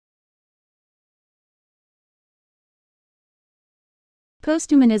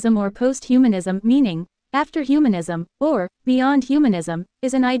Posthumanism or posthumanism, meaning after humanism, or beyond humanism,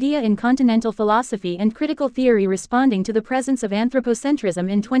 is an idea in continental philosophy and critical theory responding to the presence of anthropocentrism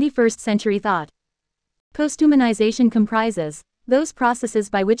in 21st century thought. Posthumanization comprises those processes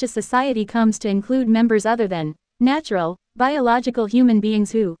by which a society comes to include members other than natural, biological human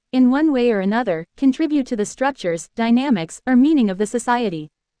beings who, in one way or another, contribute to the structures, dynamics, or meaning of the society.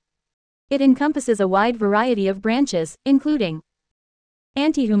 It encompasses a wide variety of branches, including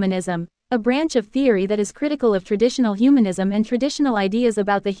anti-humanism, a branch of theory that is critical of traditional humanism and traditional ideas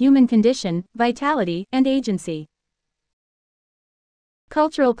about the human condition, vitality, and agency.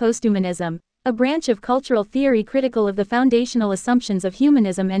 Cultural posthumanism, a branch of cultural theory critical of the foundational assumptions of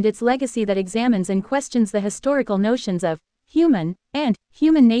humanism and its legacy that examines and questions the historical notions of human and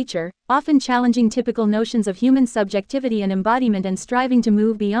human nature, often challenging typical notions of human subjectivity and embodiment and striving to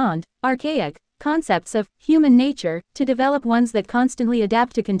move beyond archaic concepts of human nature to develop ones that constantly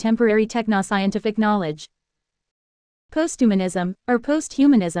adapt to contemporary technoscientific knowledge. Posthumanism, or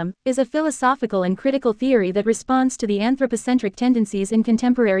posthumanism, is a philosophical and critical theory that responds to the anthropocentric tendencies in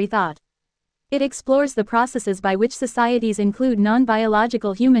contemporary thought. It explores the processes by which societies include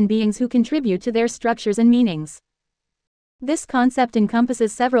non-biological human beings who contribute to their structures and meanings. This concept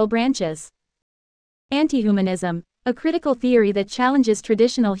encompasses several branches. Anti-humanism, a critical theory that challenges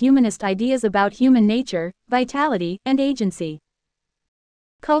traditional humanist ideas about human nature, vitality, and agency.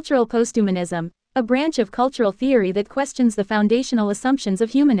 Cultural posthumanism, a branch of cultural theory that questions the foundational assumptions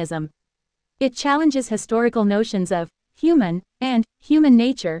of humanism. It challenges historical notions of human and human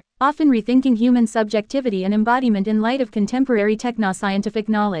nature, often rethinking human subjectivity and embodiment in light of contemporary technoscientific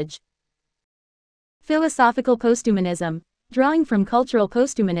knowledge. Philosophical posthumanism. Drawing from cultural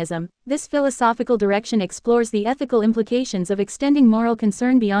posthumanism, this philosophical direction explores the ethical implications of extending moral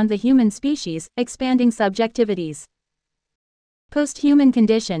concern beyond the human species, expanding subjectivities. Posthuman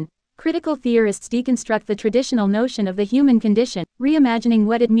condition. Critical theorists deconstruct the traditional notion of the human condition, reimagining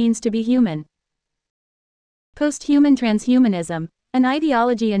what it means to be human. Posthuman transhumanism, an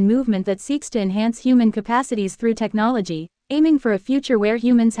ideology and movement that seeks to enhance human capacities through technology, aiming for a future where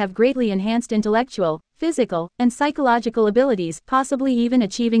humans have greatly enhanced intellectual, physical, and psychological abilities, possibly even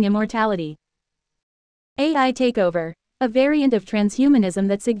achieving immortality. AI takeover, a variant of transhumanism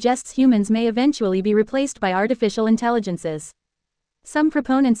that suggests humans may eventually be replaced by artificial intelligences. Some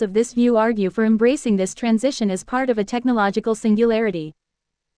proponents of this view argue for embracing this transition as part of a technological singularity.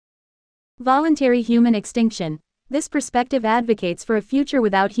 Voluntary human extinction. This perspective advocates for a future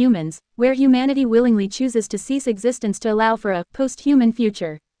without humans, where humanity willingly chooses to cease existence to allow for a post-human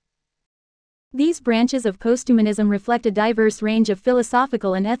future. These branches of posthumanism reflect a diverse range of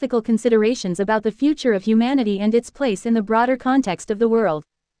philosophical and ethical considerations about the future of humanity and its place in the broader context of the world.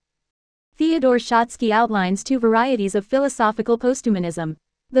 Theodore Schottky outlines two varieties of philosophical posthumanism.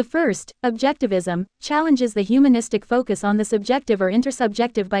 The first, objectivism, challenges the humanistic focus on the subjective or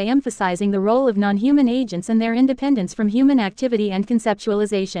intersubjective by emphasizing the role of non-human agents and their independence from human activity and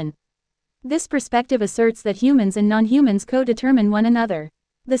conceptualization. This perspective asserts that humans and non-humans co-determine one another.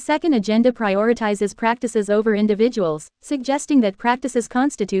 The second agenda prioritizes practices over individuals, suggesting that practices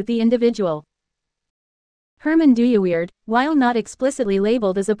constitute the individual. Herman Dooyeweerd, while not explicitly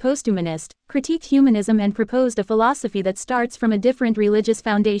labeled as a posthumanist, critiqued humanism and proposed a philosophy that starts from a different religious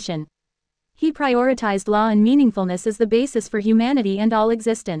foundation. He prioritized law and meaningfulness as the basis for humanity and all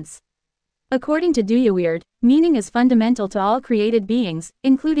existence. According to Dooyeweerd, meaning is fundamental to all created beings,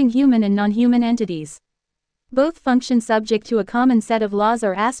 including human and non-human entities. Both function subject to a common set of laws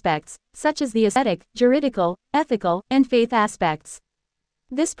or aspects, such as the aesthetic, juridical, ethical, and faith aspects.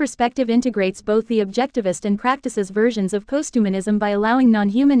 This perspective integrates both the objectivist and practicist versions of posthumanism by allowing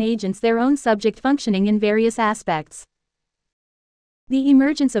non-human agents their own subject functioning in various aspects. The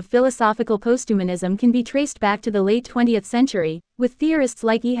emergence of philosophical posthumanism can be traced back to the late 20th century, with theorists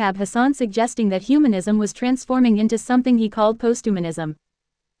like Ehab Hassan suggesting that humanism was transforming into something he called posthumanism.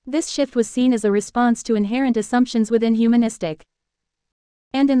 This shift was seen as a response to inherent assumptions within humanistic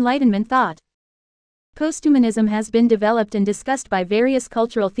and Enlightenment thought. Posthumanism has been developed and discussed by various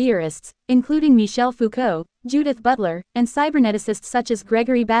cultural theorists, including Michel Foucault, Judith Butler, and cyberneticists such as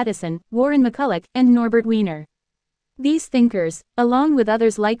Gregory Bateson, Warren McCulloch, and Norbert Wiener. These thinkers, along with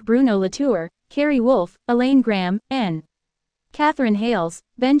others like Bruno Latour, Carrie Wolf, Elaine Graham, N. Catherine Hales,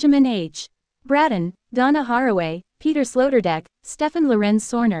 Benjamin H. Bratton, Donna Haraway, Peter Sloterdijk, Stefan Lorenz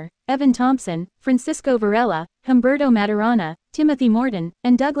Sorner, Evan Thompson, Francisco Varela, Humberto Maturana, Timothy Morton,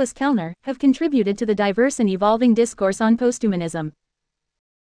 and Douglas Kellner, have contributed to the diverse and evolving discourse on posthumanism.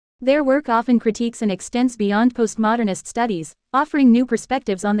 Their work often critiques and extends beyond postmodernist studies, offering new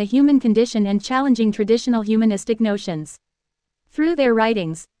perspectives on the human condition and challenging traditional humanistic notions. Through their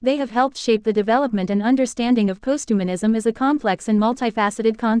writings, they have helped shape the development and understanding of posthumanism as a complex and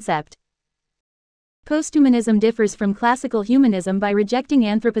multifaceted concept. Posthumanism differs from classical humanism by rejecting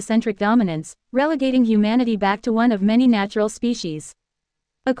anthropocentric dominance, relegating humanity back to one of many natural species.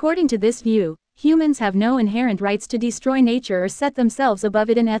 According to this view, humans have no inherent rights to destroy nature or set themselves above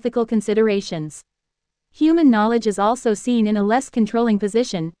it in ethical considerations. Human knowledge is also seen in a less controlling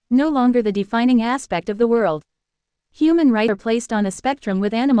position, no longer the defining aspect of the world. Human rights are placed on a spectrum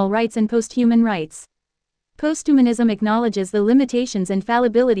with animal rights and posthuman rights. Posthumanism acknowledges the limitations and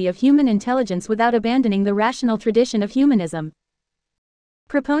fallibility of human intelligence without abandoning the rational tradition of humanism.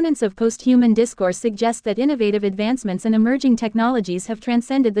 Proponents of posthuman discourse suggest that innovative advancements and emerging technologies have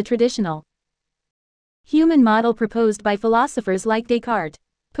transcended the traditional human model proposed by philosophers like Descartes.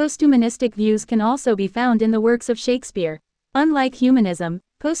 Posthumanistic views can also be found in the works of Shakespeare. Unlike humanism,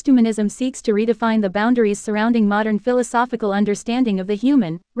 posthumanism seeks to redefine the boundaries surrounding modern philosophical understanding of the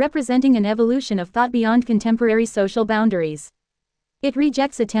human, representing an evolution of thought beyond contemporary social boundaries. It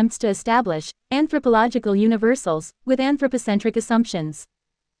rejects attempts to establish anthropological universals with anthropocentric assumptions.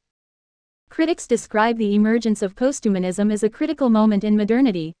 Critics describe the emergence of posthumanism as a critical moment in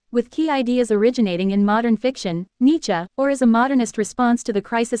modernity, with key ideas originating in modern fiction, Nietzsche, or as a modernist response to the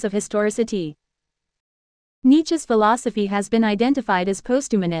crisis of historicity. Nietzsche's philosophy has been identified as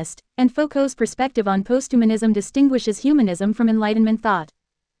posthumanist, and Foucault's perspective on posthumanism distinguishes humanism from Enlightenment thought.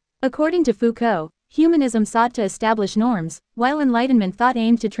 According to Foucault, humanism sought to establish norms, while Enlightenment thought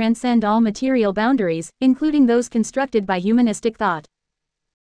aimed to transcend all material boundaries, including those constructed by humanistic thought.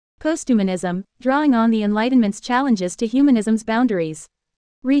 Posthumanism, drawing on the Enlightenment's challenges to humanism's boundaries,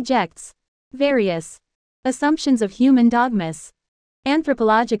 rejects various assumptions of human dogmas,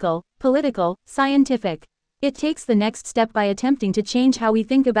 anthropological, political, scientific. It takes the next step by attempting to change how we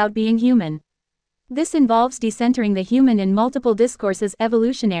think about being human. This involves decentering the human in multiple discourses: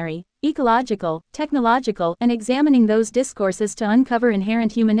 evolutionary, ecological, technological, and examining those discourses to uncover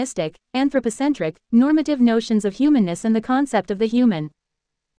inherent humanistic, anthropocentric, normative notions of humanness and the concept of the human.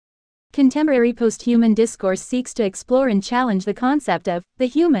 Contemporary posthuman discourse seeks to explore and challenge the concept of the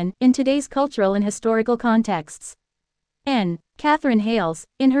human in today's cultural and historical contexts. N. Catherine Hales,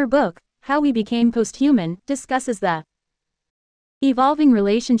 in her book, How We Became Posthuman, discusses the evolving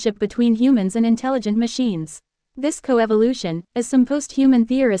relationship between humans and intelligent machines. This coevolution, as some posthuman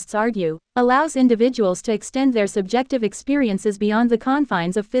theorists argue, allows individuals to extend their subjective experiences beyond the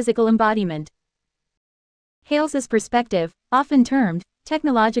confines of physical embodiment. Hales's perspective, often termed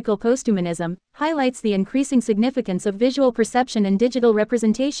technological posthumanism, highlights the increasing significance of visual perception and digital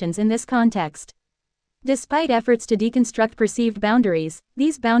representations in this context. Despite efforts to deconstruct perceived boundaries,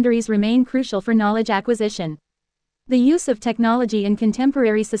 these boundaries remain crucial for knowledge acquisition. The use of technology in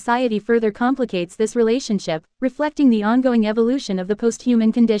contemporary society further complicates this relationship, reflecting the ongoing evolution of the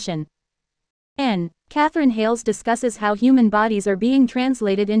posthuman condition. N. Catherine Hales discusses how human bodies are being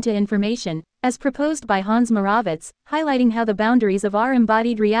translated into information, as proposed by Hans Moravec, highlighting how the boundaries of our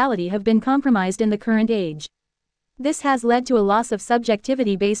embodied reality have been compromised in the current age. This has led to a loss of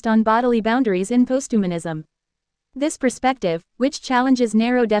subjectivity based on bodily boundaries in posthumanism. This perspective, which challenges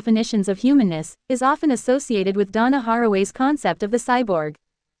narrow definitions of humanness, is often associated with Donna Haraway's concept of the cyborg.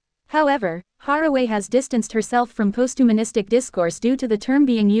 However, Haraway has distanced herself from posthumanistic discourse due to the term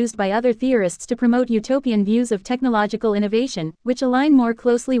being used by other theorists to promote utopian views of technological innovation, which align more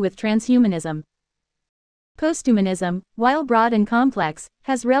closely with transhumanism. Posthumanism, while broad and complex,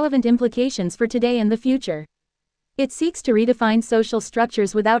 has relevant implications for today and the future. It seeks to redefine social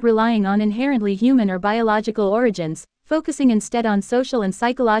structures without relying on inherently human or biological origins, focusing instead on social and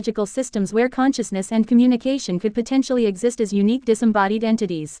psychological systems where consciousness and communication could potentially exist as unique disembodied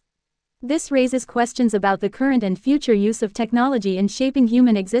entities. This raises questions about the current and future use of technology in shaping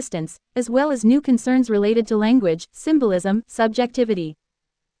human existence, as well as new concerns related to language, symbolism, subjectivity,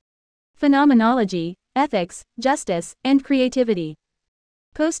 phenomenology, ethics, justice, and creativity.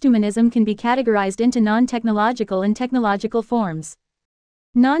 Posthumanism can be categorized into non-technological and technological forms.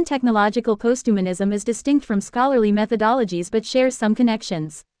 Non-technological posthumanism is distinct from scholarly methodologies but shares some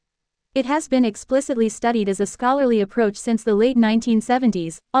connections. It has been explicitly studied as a scholarly approach since the late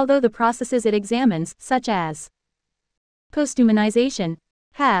 1970s, although the processes it examines, such as posthumanization,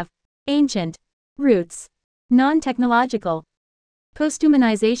 have ancient roots. Non-technological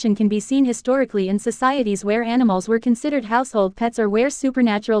posthumanization can be seen historically in societies where animals were considered household pets or where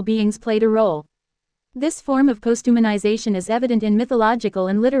supernatural beings played a role. This form of posthumanization is evident in mythological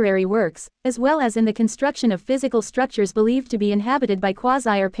and literary works, as well as in the construction of physical structures believed to be inhabited by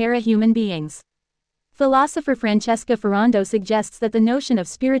quasi- or para-human beings. Philosopher Francesca Ferrando suggests that the notion of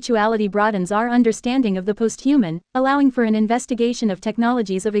spirituality broadens our understanding of the posthuman, allowing for an investigation of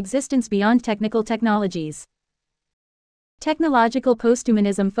technologies of existence beyond technical technologies. Technological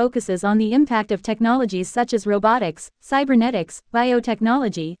posthumanism focuses on the impact of technologies such as robotics, cybernetics,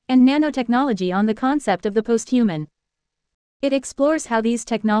 biotechnology, and nanotechnology on the concept of the posthuman. It explores how these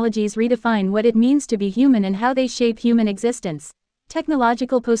technologies redefine what it means to be human and how they shape human existence.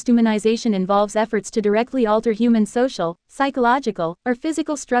 Technological posthumanization involves efforts to directly alter human social, psychological, or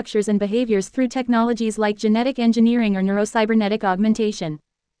physical structures and behaviors through technologies like genetic engineering or neurocybernetic augmentation.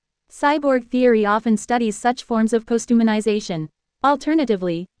 Cyborg theory often studies such forms of posthumanization.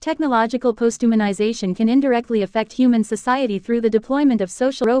 Alternatively, technological posthumanization can indirectly affect human society through the deployment of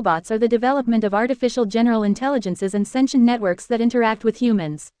social robots or the development of artificial general intelligences and sentient networks that interact with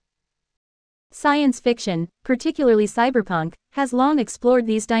humans. Science fiction, particularly cyberpunk, has long explored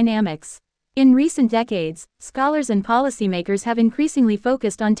these dynamics. In recent decades, scholars and policymakers have increasingly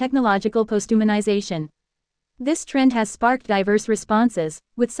focused on technological posthumanization. This trend has sparked diverse responses,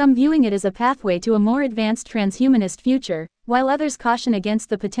 with some viewing it as a pathway to a more advanced transhumanist future, while others caution against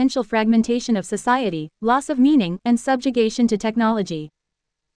the potential fragmentation of society, loss of meaning, and subjugation to technology.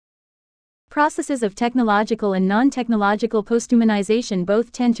 Processes of technological and non-technological posthumanization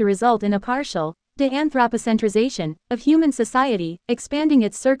both tend to result in a partial de-anthropocentrization of human society, expanding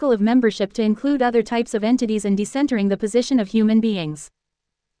its circle of membership to include other types of entities and decentering the position of human beings.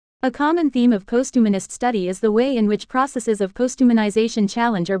 A common theme of posthumanist study is the way in which processes of posthumanization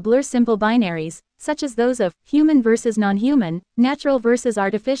challenge or blur simple binaries, such as those of human versus non-human, natural versus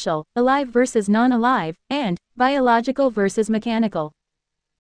artificial, alive versus non-alive, and biological versus mechanical.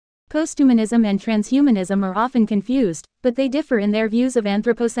 Posthumanism and transhumanism are often confused, but they differ in their views of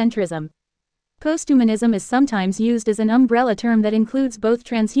anthropocentrism. Posthumanism is sometimes used as an umbrella term that includes both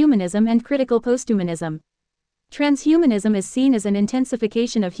transhumanism and critical posthumanism. Transhumanism is seen as an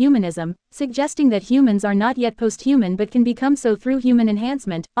intensification of humanism, suggesting that humans are not yet posthuman but can become so through human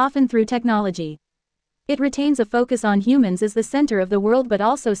enhancement, often through technology. It retains a focus on humans as the center of the world but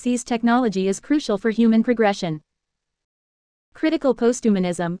also sees technology as crucial for human progression. Critical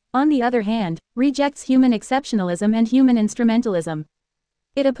posthumanism, on the other hand, rejects human exceptionalism and human instrumentalism.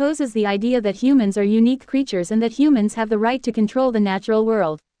 It opposes the idea that humans are unique creatures and that humans have the right to control the natural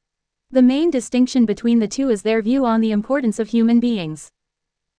world. The main distinction between the two is their view on the importance of human beings.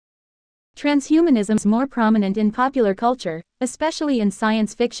 Transhumanism is more prominent in popular culture, especially in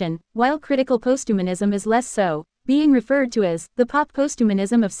science fiction, while critical posthumanism is less so, being referred to as the pop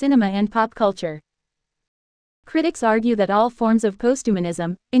posthumanism of cinema and pop culture. Critics argue that all forms of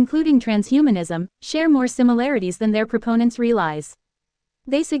posthumanism, including transhumanism, share more similarities than their proponents realize.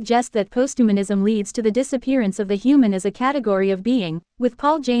 They suggest that posthumanism leads to the disappearance of the human as a category of being, with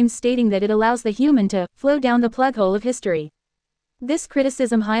Paul James stating that it allows the human to flow down the plug hole of history. This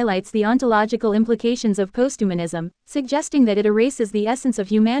criticism highlights the ontological implications of posthumanism, suggesting that it erases the essence of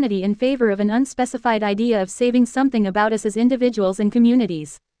humanity in favor of an unspecified idea of saving something about us as individuals and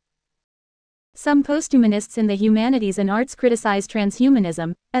communities. Some posthumanists in the humanities and arts criticize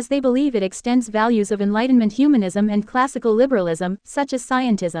transhumanism, as they believe it extends values of Enlightenment humanism and classical liberalism, such as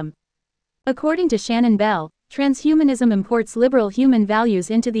scientism. According to Shannon Bell, transhumanism imports liberal human values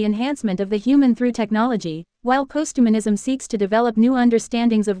into the enhancement of the human through technology, while posthumanism seeks to develop new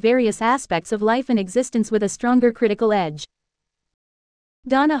understandings of various aspects of life and existence with a stronger critical edge.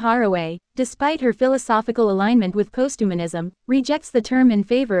 Donna Haraway, despite her philosophical alignment with posthumanism, rejects the term in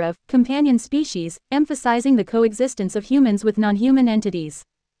favor of companion species, emphasizing the coexistence of humans with non-human entities.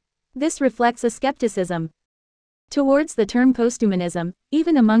 This reflects a skepticism towards the term posthumanism,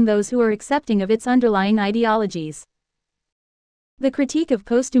 even among those who are accepting of its underlying ideologies. The critique of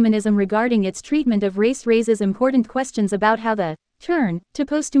posthumanism regarding its treatment of race raises important questions about how the turn to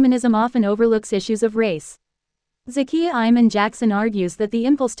posthumanism often overlooks issues of race. Zakiya Iman-Jackson argues that the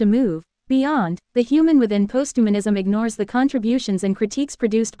impulse to move beyond the human within posthumanism ignores the contributions and critiques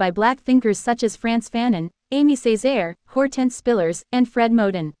produced by Black thinkers such as Frantz Fanon, Aimé Césaire, Hortense Spillers, and Fred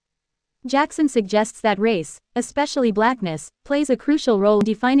Moten. Jackson suggests that race, especially Blackness, plays a crucial role in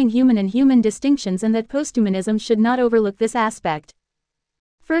defining human and human distinctions and that posthumanism should not overlook this aspect.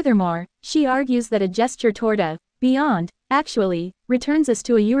 Furthermore, she argues that a gesture toward a beyond actually returns us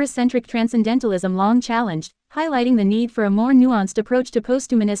to a Eurocentric transcendentalism long challenged, highlighting the need for a more nuanced approach to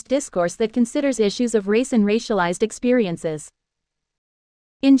posthumanist discourse that considers issues of race and racialized experiences.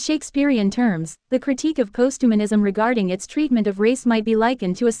 In Shakespearean terms, the critique of posthumanism regarding its treatment of race might be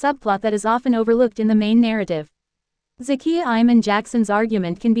likened to a subplot that is often overlooked in the main narrative. Zakiya Iman-Jackson's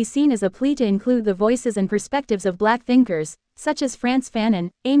argument can be seen as a plea to include the voices and perspectives of Black thinkers, such as Frantz Fanon,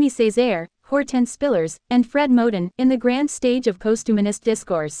 Aimé Césaire, Hortense Spillers, and Fred Moten, in the grand stage of posthumanist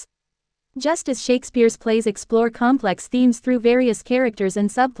discourse. Just as Shakespeare's plays explore complex themes through various characters and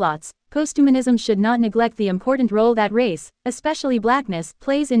subplots, posthumanism should not neglect the important role that race, especially blackness,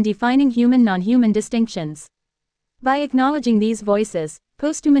 plays in defining human-non-human distinctions. By acknowledging these voices,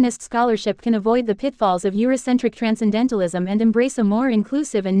 posthumanist scholarship can avoid the pitfalls of Eurocentric transcendentalism and embrace a more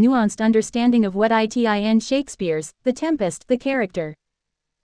inclusive and nuanced understanding of what it in Shakespeare's The Tempest, the character.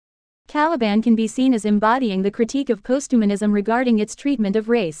 Caliban can be seen as embodying the critique of posthumanism regarding its treatment of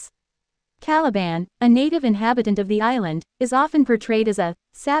race. Caliban, a native inhabitant of the island, is often portrayed as a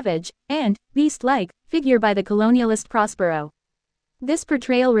savage and beast-like figure by the colonialist Prospero. This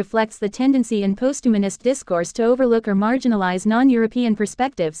portrayal reflects the tendency in posthumanist discourse to overlook or marginalize non-European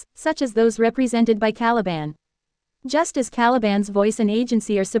perspectives, such as those represented by Caliban. Just as Caliban's voice and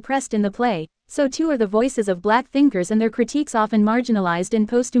agency are suppressed in the play, so too are the voices of black thinkers and their critiques often marginalized in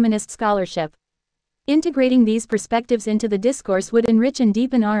posthumanist scholarship. Integrating these perspectives into the discourse would enrich and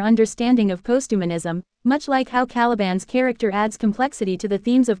deepen our understanding of posthumanism, much like how Caliban's character adds complexity to the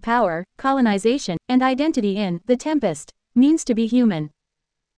themes of power, colonization, and identity in The Tempest, means to be human.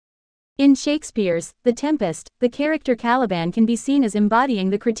 In Shakespeare's The Tempest, the character Caliban can be seen as embodying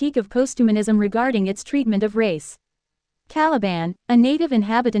the critique of posthumanism regarding its treatment of race. Caliban, a native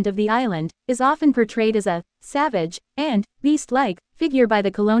inhabitant of the island, is often portrayed as a savage and beast-like figure by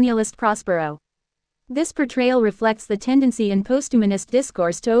the colonialist Prospero. This portrayal reflects the tendency in posthumanist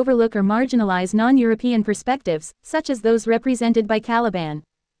discourse to overlook or marginalize non-European perspectives, such as those represented by Caliban.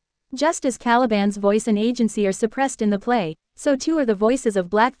 Just as Caliban's voice and agency are suppressed in the play, so too are the voices of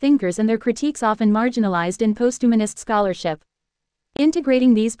black thinkers and their critiques often marginalized in posthumanist scholarship.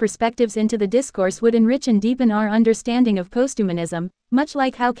 Integrating these perspectives into the discourse would enrich and deepen our understanding of posthumanism, much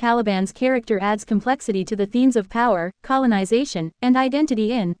like how Caliban's character adds complexity to the themes of power, colonization, and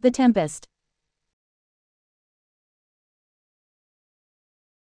identity in The Tempest.